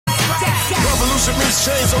Revolution means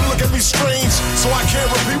change, don't look at me strange. So I can't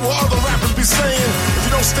repeat what other rappers be saying. If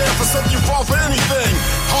you don't stand for something, you fall for anything.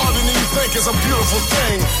 Harder than you think is a beautiful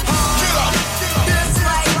thing. Get up. Just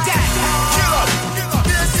like that. Get up.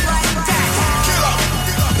 Just like that. Get up.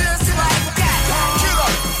 Just like that. Get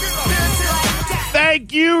up. Just like that.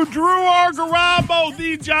 Thank you, Drew Argarabo,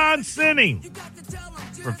 the John Sinning,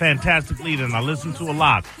 for fantastic leading. I listened to a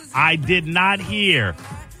lot. I did not hear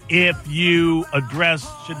if you addressed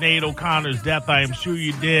Sinead O'Connor's death. I am sure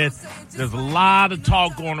you did. There's a lot of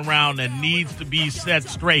talk going around that needs to be set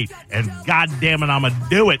straight, and goddamn it, I'm going to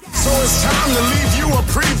do it. So it's time to leave you a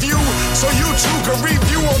preview so you too can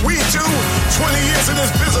review what we do. 20 years in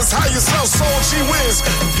this business, how you sell soul, she wins.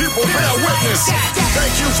 People bear witness.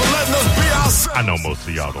 Thank you for letting us be ourselves. I know most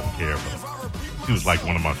of y'all don't care, but she was like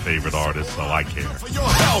one of my favorite artists, so I care. For your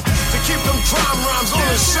help to keep them crime rhymes on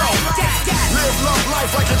the shelf. Live, love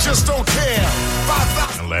life like you just don't care.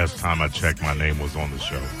 5,000 And last time I checked, my name was on the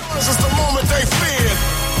show. this is the moment they feared.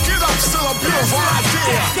 Get up, still a beautiful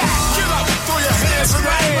idea. Get up, throw your hands in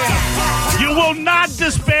the air. You will not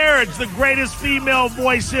disparage the greatest female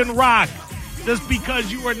voice in rock just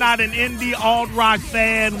because you are not an indie alt-rock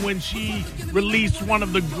fan when she released one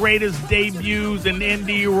of the greatest debuts in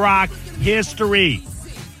indie rock history.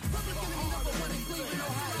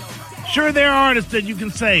 Sure, there are artists that you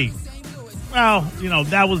can say, well, you know,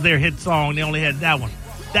 that was their hit song. They only had that one.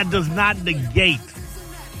 That does not negate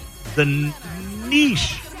the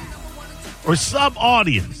niche or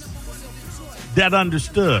sub-audience that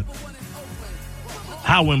understood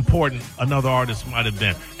how important another artist might have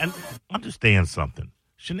been. And understand something.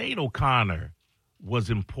 Sinead O'Connor was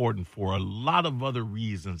important for a lot of other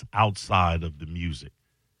reasons outside of the music.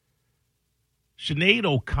 Sinead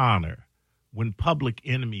O'Connor, when Public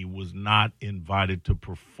Enemy was not invited to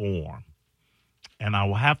perform, and I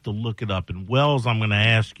will have to look it up, and Wells, I'm going to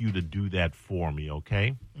ask you to do that for me,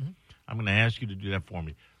 okay? Mm-hmm. I'm going to ask you to do that for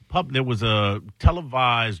me. There was a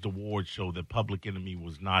televised award show that Public Enemy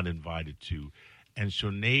was not invited to, and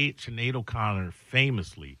Sinead O'Connor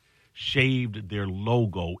famously shaved their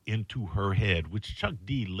logo into her head, which Chuck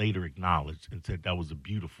D later acknowledged and said that was a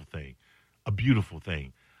beautiful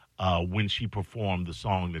thing, when she performed the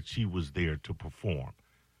song that she was there to perform.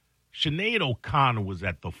 Sinead O'Connor was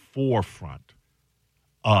at the forefront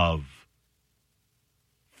of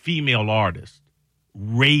female artists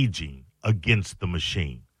raging against the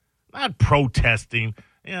machine, not protesting,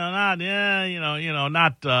 not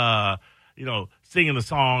singing a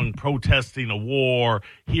song, protesting a war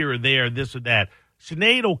here or there, this or that.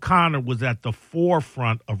 Sinead O'Connor was at the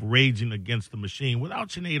forefront of raging against the machine. Without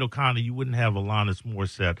Sinead O'Connor, you wouldn't have Alanis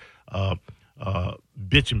Morissette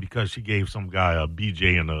bitching because she gave some guy a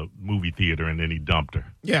BJ in a movie theater and then he dumped her.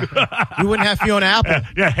 Yeah. You wouldn't have Fiona Apple.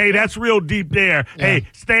 Yeah, hey, that's real deep there. Yeah. Hey,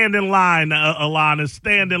 stand in line, Alanis,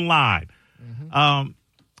 stand in line. Mm-hmm.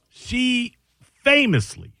 She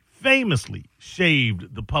famously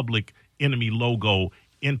shaved the Public Enemy logo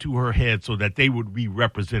into her head so that they would be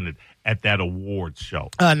represented at that awards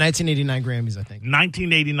show. 1989 Grammys, I think.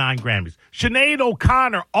 1989 Grammys. Sinead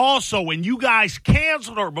O'Connor also, and you guys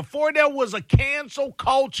canceled her. Before there was a cancel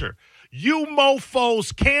culture, you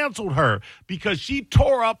mofos canceled her because she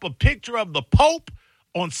tore up a picture of the Pope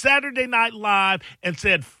on Saturday Night Live and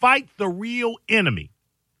said, "Fight the real enemy."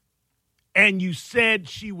 And you said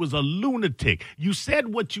she was a lunatic. You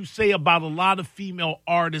said what you say about a lot of female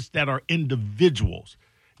artists that are individuals,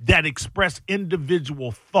 that express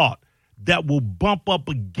individual thought, that will bump up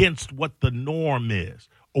against what the norm is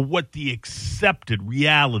or what the accepted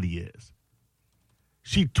reality is.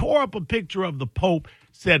 She tore up a picture of the Pope,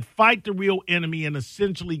 said, "Fight the real enemy," and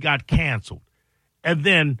essentially got canceled. And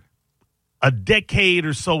then a decade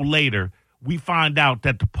or so later, we find out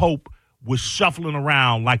that the Pope was shuffling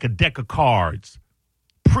around like a deck of cards,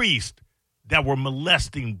 priests that were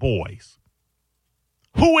molesting boys.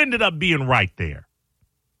 Who ended up being right there?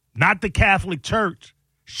 Not the Catholic Church,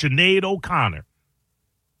 Sinead O'Connor.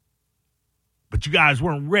 But you guys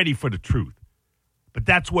weren't ready for the truth. But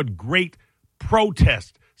that's what great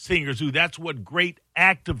protest singers do. That's what great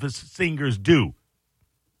activist singers do.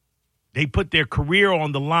 They put their career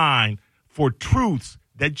on the line for truths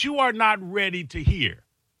that you are not ready to hear.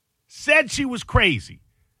 Said she was crazy,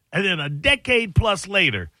 and then a decade plus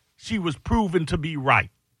later, she was proven to be right.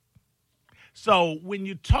 So when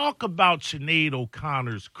you talk about Sinead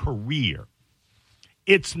O'Connor's career,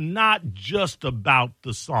 it's not just about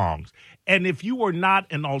the songs. And if you are not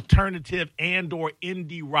an alternative and or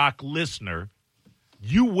indie rock listener,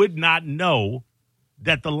 you would not know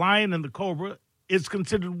that The Lion and the Cobra is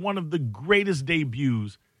considered one of the greatest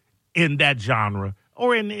debuts in that genre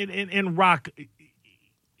or in rock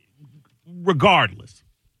regardless,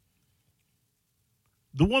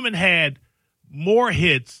 the woman had more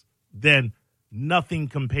hits than Nothing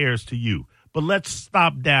Compares to You. But let's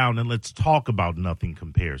stop down and let's talk about Nothing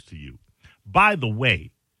Compares to You. By the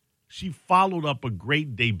way, she followed up a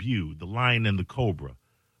great debut, The Lion and the Cobra,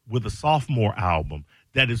 with a sophomore album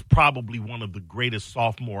that is probably one of the greatest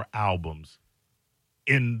sophomore albums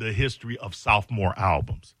in the history of sophomore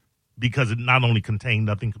albums, because it not only contained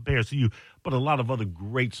Nothing Compares to You, but a lot of other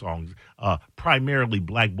great songs, primarily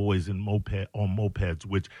Black Boys on Mopeds,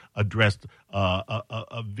 which addressed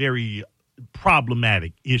a very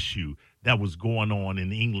problematic issue that was going on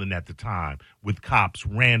in England at the time, with cops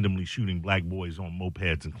randomly shooting black boys on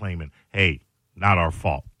mopeds and claiming, hey, not our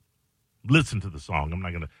fault. Listen to the song. I'm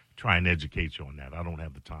not going to try and educate you on that. I don't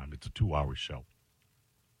have the time. It's a 2-hour show.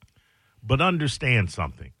 But understand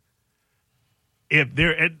something. If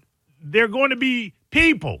they're going to be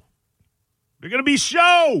people, they're going to be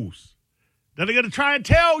shows that are going to try and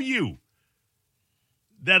tell you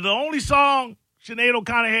that the only song Sinead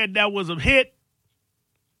O'Connor had that was a hit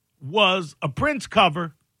was a Prince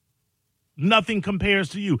cover, Nothing Compares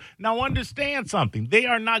to You. Now, understand something. They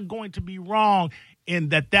are not going to be wrong in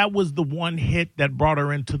that was the one hit that brought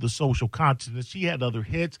her into the social consciousness. She had other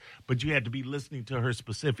hits, but you had to be listening to her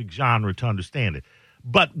specific genre to understand it.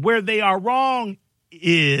 But where they are wrong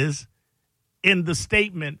is in the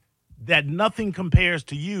statement that Nothing Compares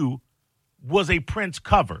to You was a Prince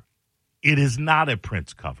cover. It is not a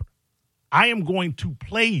Prince cover. I am going to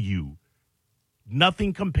play you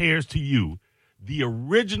Nothing Compares to You, the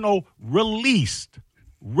original recorded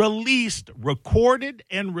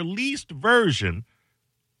and released version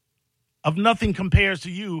of Nothing Compares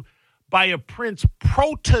to You by a Prince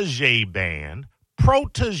protege band.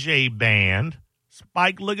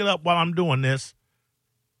 Spike, look it up while I'm doing this.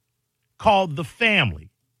 Called The Family.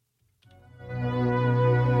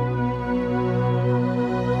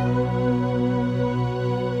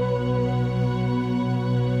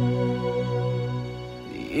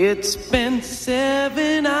 It's been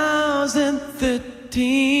 7 hours and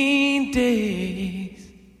 13 days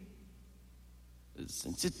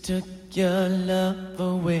since you took your love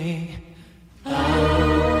away.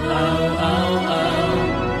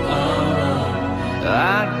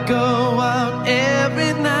 I go out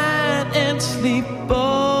every night and sleep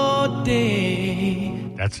all day.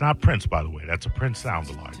 That's not Prince, by the way. That's a Prince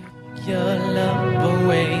sound-alike. Your love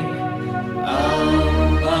away.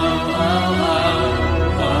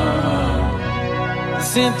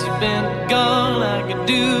 Since you've been gone, I can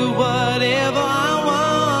do whatever I want.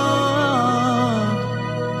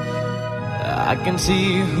 I can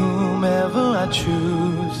see whomever I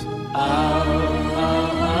choose.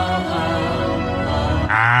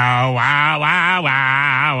 Ow, ow, ow,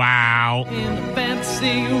 ow, ow. In a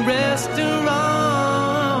fancy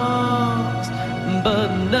restaurants, but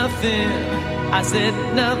nothing, I said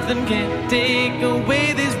nothing can take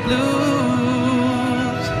away these blues.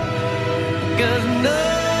 'Cause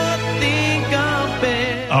nothing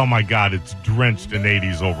compares. Oh my God, it's drenched in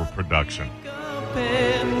 80s overproduction.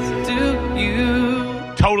 Compares to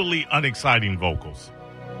you. Totally unexciting vocals.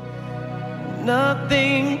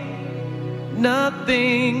 Nothing.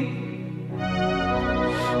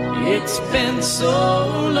 It's been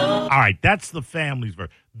so long. All right, that's The Family's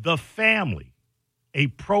version. The Family, a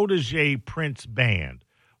protege Prince band,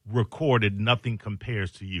 recorded Nothing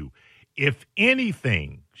Compares to You. If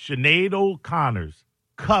anything, Sinead O'Connor's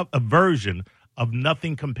version of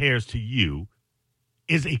Nothing Compares to You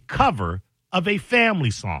is a cover of a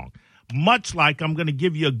family song. Much like, I'm going to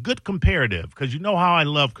give you a good comparative, because you know how I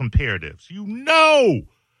love comparatives. You know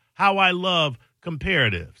how I love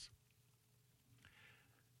comparatives.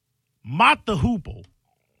 Mott the Hoople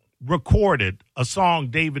recorded a song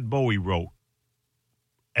David Bowie wrote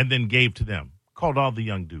and then gave to them called All the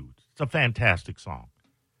Young Dudes. It's a fantastic song.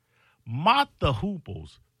 Mott the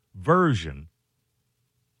Hoople's version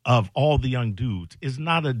of All the Young Dudes is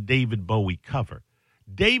not a David Bowie cover.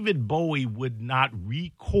 David Bowie would not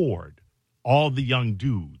record All the Young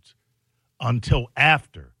Dudes until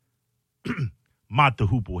after Mott the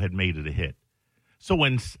Hoople had made it a hit. So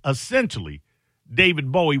essentially,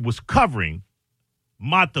 David Bowie was covering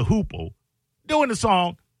Mott the Hoople doing a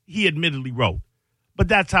song he admittedly wrote. But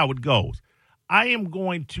that's how it goes. I am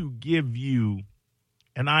going to give you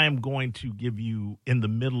in the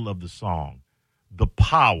middle of the song the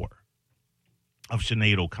power of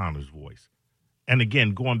Sinead O'Connor's voice. And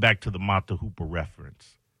again, going back to the Mott the Hoople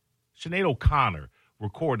reference, Sinead O'Connor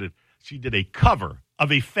she did a cover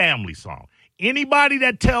of a family song. Anybody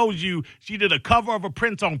that tells you she did a cover of a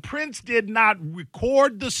Prince song, Prince did not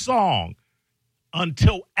record the song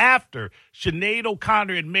until after Sinead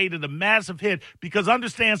O'Connor had made it a massive hit, because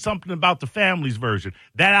understand something about the Family's version.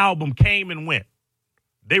 That album came and went.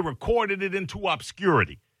 They recorded it into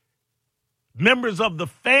obscurity. Members of the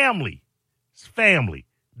family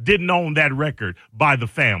didn't own that record by the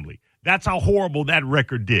family. That's how horrible that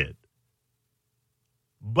record did.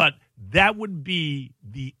 But that would be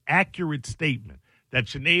the accurate statement, that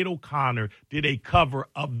Sinead O'Connor did a cover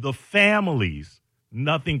of the Family's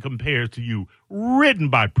Nothing Compares to You, written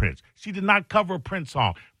by Prince. She did not cover a Prince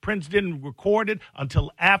song. Prince didn't record it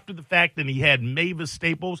until after the fact, and he had Mavis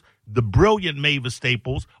Staples, the brilliant Mavis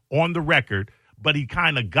Staples, on the record, but he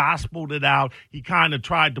kind of gospeled it out. He kind of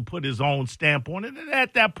tried to put his own stamp on it, and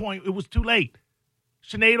at that point, it was too late.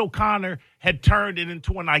 Sinead O'Connor had turned it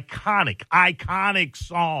into an iconic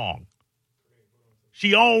song.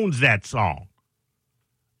 She owns that song.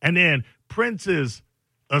 And then Prince's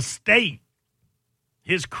estate,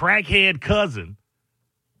 his crackhead cousin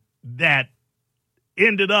that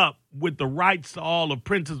ended up with the rights to all of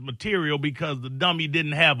Prince's material because the dummy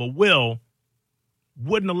didn't have a will,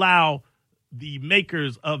 wouldn't allow the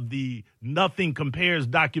makers of the Nothing Compares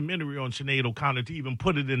documentary on Sinead O'Connor to even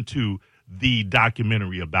put it into the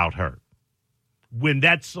documentary about her. When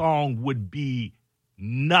that song would be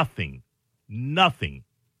nothing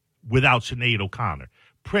without Sinead O'Connor.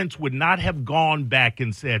 Prince would not have gone back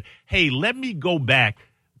and said, hey, let me go back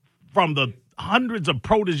from the hundreds of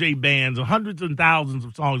protege bands and hundreds and thousands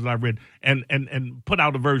of songs that I've written and put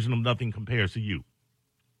out a version of Nothing Compares to You.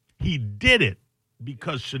 He did it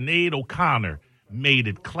because Sinead O'Connor made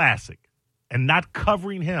it classic, and not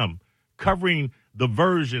covering him, covering the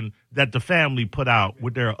version that the family put out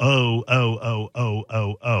with their oh, oh, oh, oh,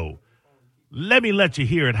 oh, oh. Let me let you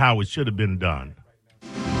hear it how it should have been done.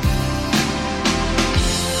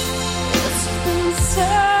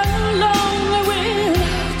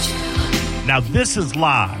 Now, this is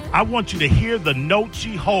live. I want you to hear the note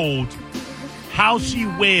she holds, how she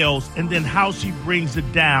wails, and then how she brings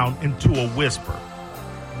it down into a whisper.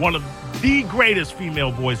 One of the greatest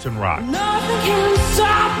female voice in rock. Nothing can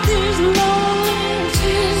stop these lonely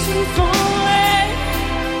tears from falling.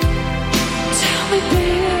 Tell me,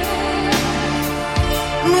 baby,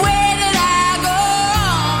 where did I go?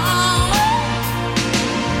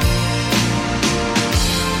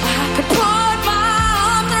 I could put my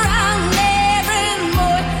arms around every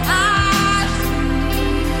boy I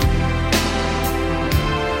see.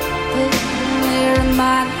 But where am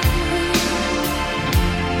I?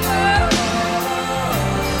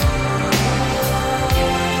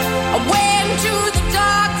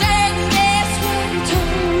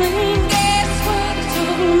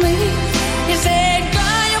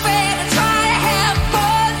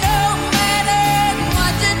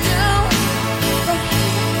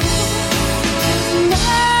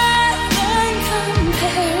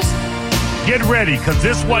 Get ready, because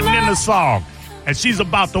this wasn't in the song, and she's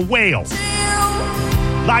about to wail.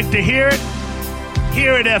 Like to hear it?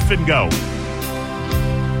 Hear it effing go.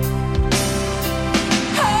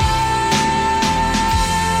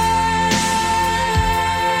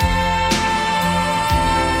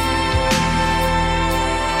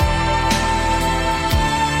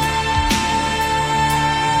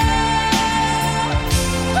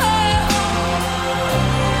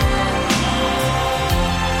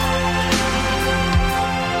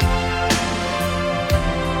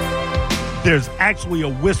 There's actually a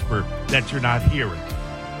whisper that you're not hearing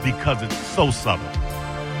because it's so subtle.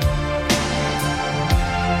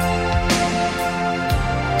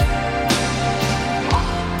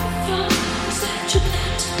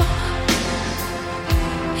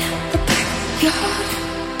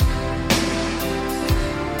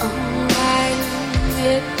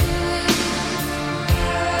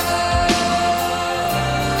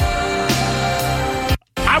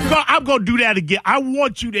 I'm going to do that again. I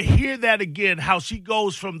want you to hear that again, how she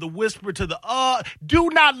goes from the whisper to the Do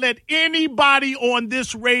not let anybody on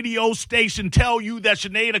this radio station tell you that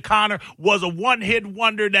Sinead O'Connor was a one-hit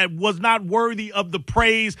wonder that was not worthy of the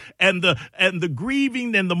praise and the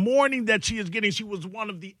grieving and the mourning that she is getting. She was one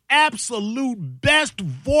of the absolute best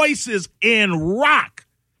voices in rock.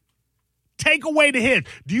 Take away the hit.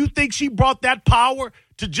 Do you think she brought that power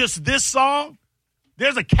to just this song?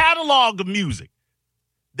 There's a catalog of music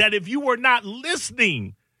that if you were not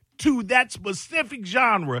listening to that specific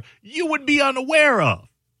genre, you would be unaware of.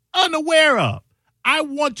 I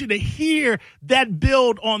want you to hear that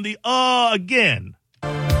build on the again.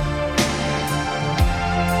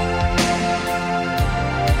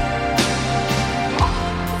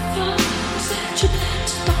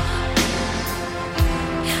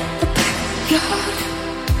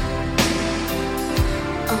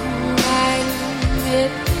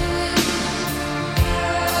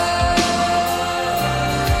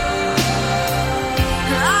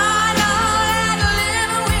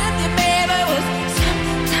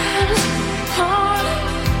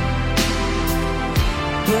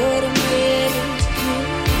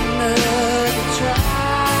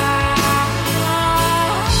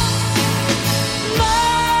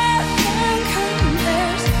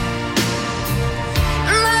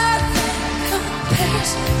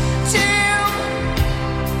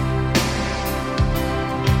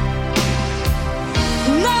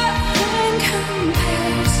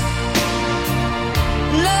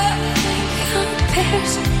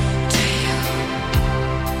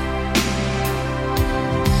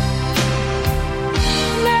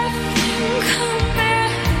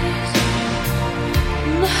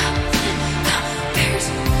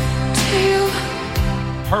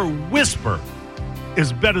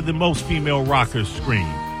 is better than most female rockers scream.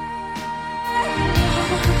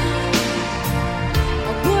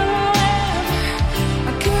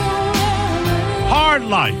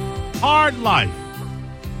 Hard life.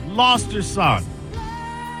 Lost her son.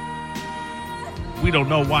 We don't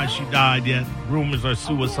know why she died yet. Rumors are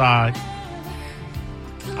suicide.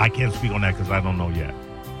 I can't speak on that because I don't know yet.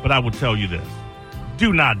 But I will tell you this.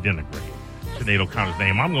 Do not denigrate Sinead O'Connor's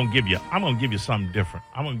name. I'm gonna give you something different.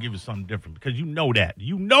 I'm gonna give you something different because you know that.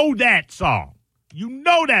 You know that song.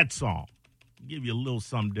 I'll give you a little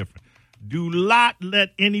something different. Do not let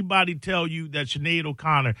anybody tell you that Sinead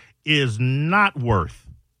O'Connor is not worth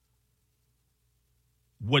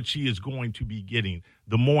what she is going to be getting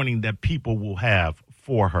the morning that people will have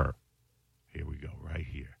for her. Here we go, right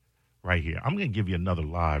here. I'm going to give you another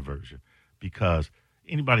live version because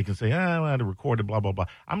anybody can say, I had to record it, blah, blah, blah.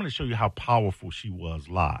 I'm going to show you how powerful she was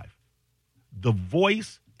live. The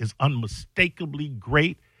voice is unmistakably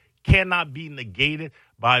great, cannot be negated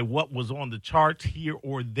by what was on the charts here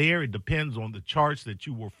or there. It depends on the charts that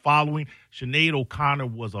you were following. Sinead O'Connor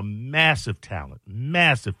was a massive talent.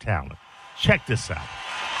 Check this out.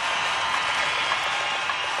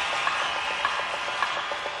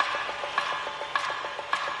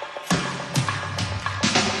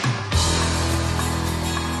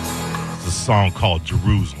 It's a song called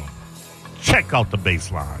Jerusalem. Check out the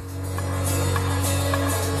bass line.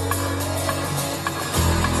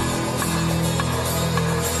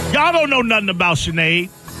 Y'all don't know nothing about Sinead.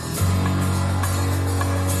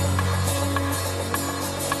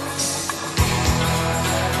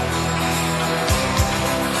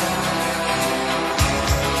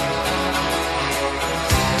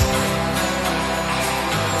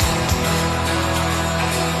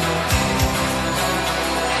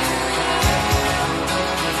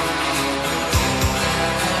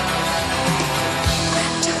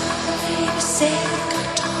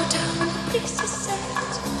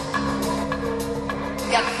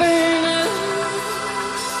 Got burned.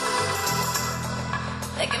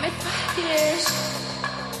 They give me 5 years.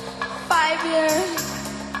 5 years.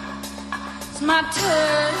 It's my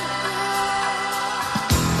turn.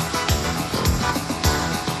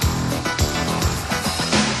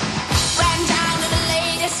 Ran down to the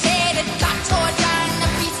lady, said it. Got tore down, the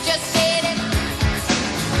piece just said it.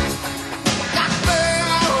 Got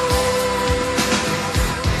burned.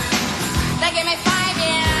 They give me 5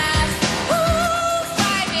 years. Ooh,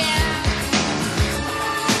 5 years.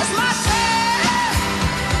 It's my turn.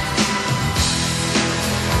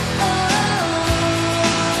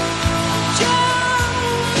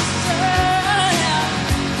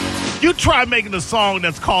 You try making a song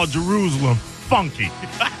that's called Jerusalem funky.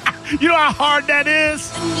 You know how hard that is?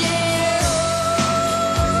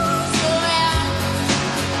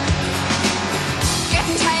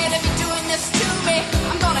 Getting tired of you doing this to me.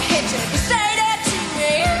 I'm gonna hit you if you say that to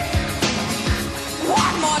me.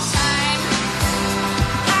 One more time.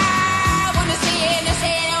 I wanna see you and you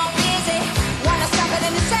say it all busy. Wanna stop it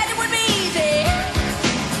and you said it would be easy.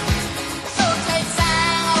 So take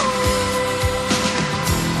time.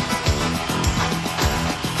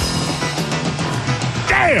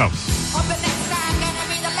 Damn! Hoping next time gonna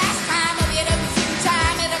be the last time. If you don't see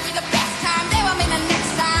time, it'll be the best time. There will be the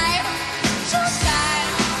next time. Just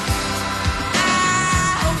time.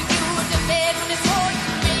 I hope you do the bed when it's all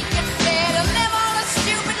you make it better. Live on a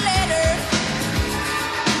stupid letter.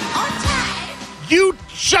 On time. You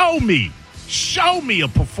show me a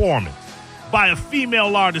performance by a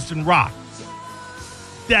female artist in rock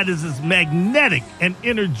that is as magnetic and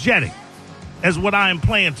energetic as what I am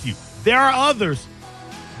playing to you. There are others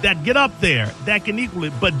that get up there that can equal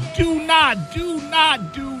it, but do not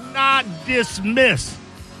dismiss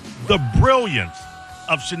the brilliance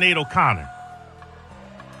of Sinead O'Connor.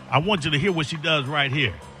 I want you to hear what she does right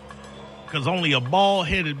here, because only a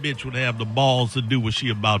bald-headed bitch would have the balls to do what she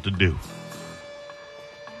about to do.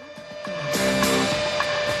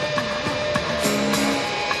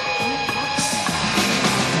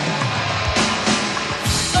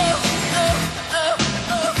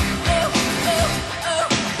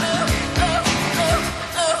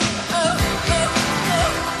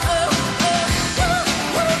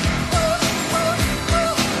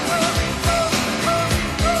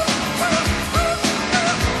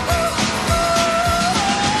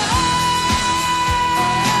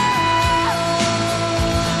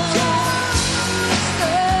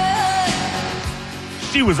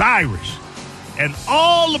 She was Irish, and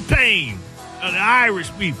all the pain of the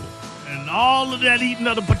Irish people and all of that eating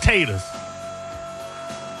of the potatoes.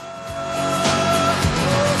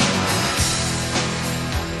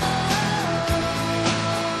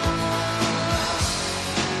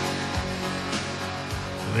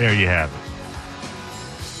 There you have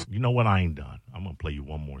it. You know what? I ain't done. I'm going to play you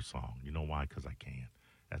one more song. You know why? Because I can.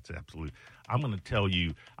 That's absolute. I'm going to tell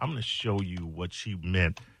you, I'm going to show you what she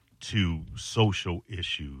meant to social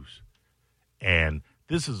issues. And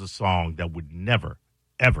this is a song that would never,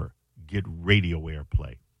 ever get radio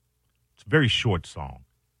airplay. It's a very short song,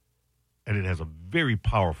 and it has a very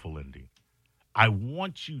powerful ending. I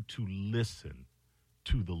want you to listen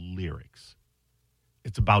to the lyrics.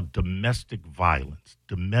 It's about domestic violence,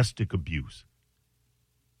 domestic abuse.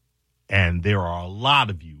 And there are a lot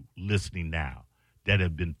of you listening now that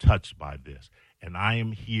have been touched by this. And I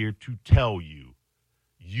am here to tell you,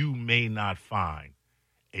 you may not find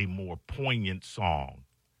a more poignant song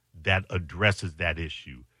that addresses that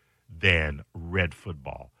issue than Red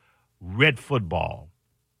Football. Red football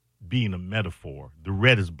being a metaphor, the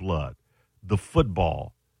red is blood. The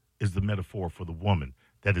football is the metaphor for the woman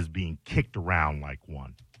that is being kicked around like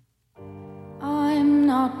one. I'm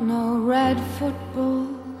not no red football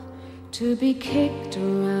to be kicked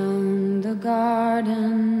around the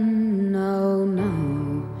garden, no,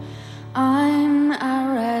 no. I'm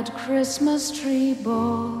a red Christmas tree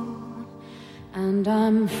ball, and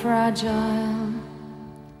I'm fragile.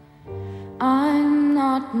 I'm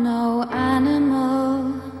not no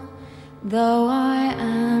animal, though I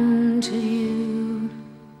am to you.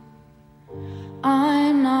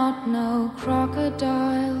 I'm not no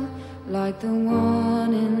crocodile like the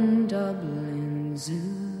one in Dublin Zoo,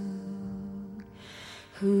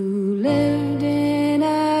 who lived in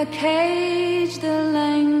a cage the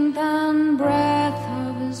length and breadth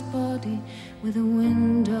of his body, with a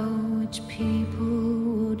window which people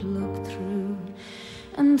would look through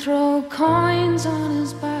and throw coins on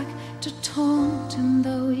his back to taunt him,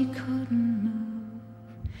 though he couldn't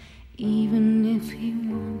move, even if he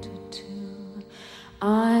wanted to.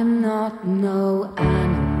 I'm not no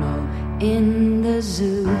animal in the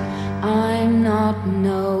zoo. I'm not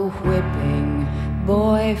no whipping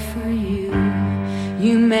boy for you.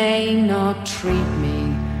 You may not treat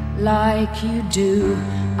me like you do.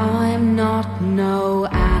 I'm not no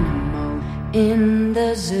animal in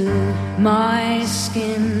the zoo. My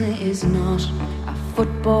skin is not a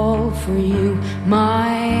football for you. My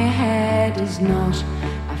head is not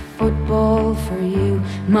a football for you.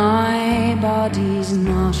 My body's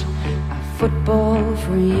not a football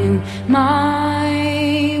for you.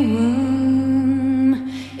 My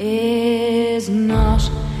womb is not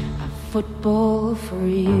a football for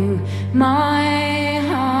you. My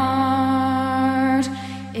heart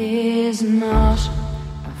is not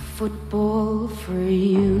a football for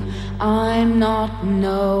you. I'm not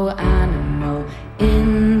no animal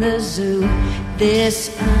in the zoo. This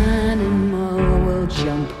animal will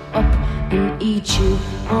jump up and eat you.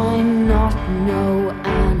 I'm not no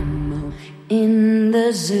animal in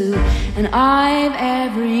the zoo, and I've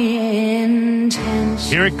every intention.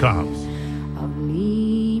 Here it comes. Of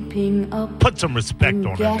leaping up. Put some respect and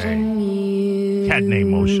on her name. getting you. Cat named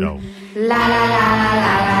Mo Show. La la la la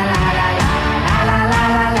la la la la la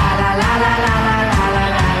la la la la la la.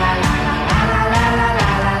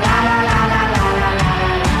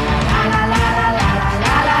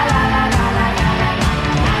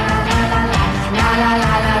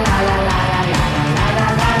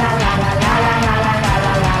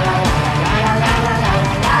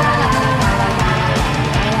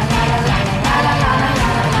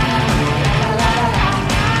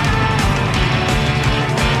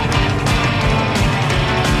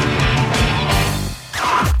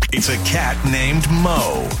 It's a cat named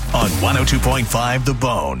Mo on 102.5 The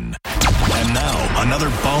Bone. And now, another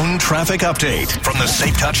Bone traffic update from the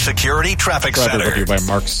Safe Touch Security Traffic Traffic Center. review by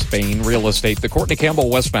Mark Spain. Real estate. The Courtney Campbell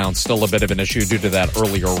westbound still a bit of an issue due to that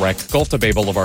earlier wreck. Gulf to Bay Boulevard.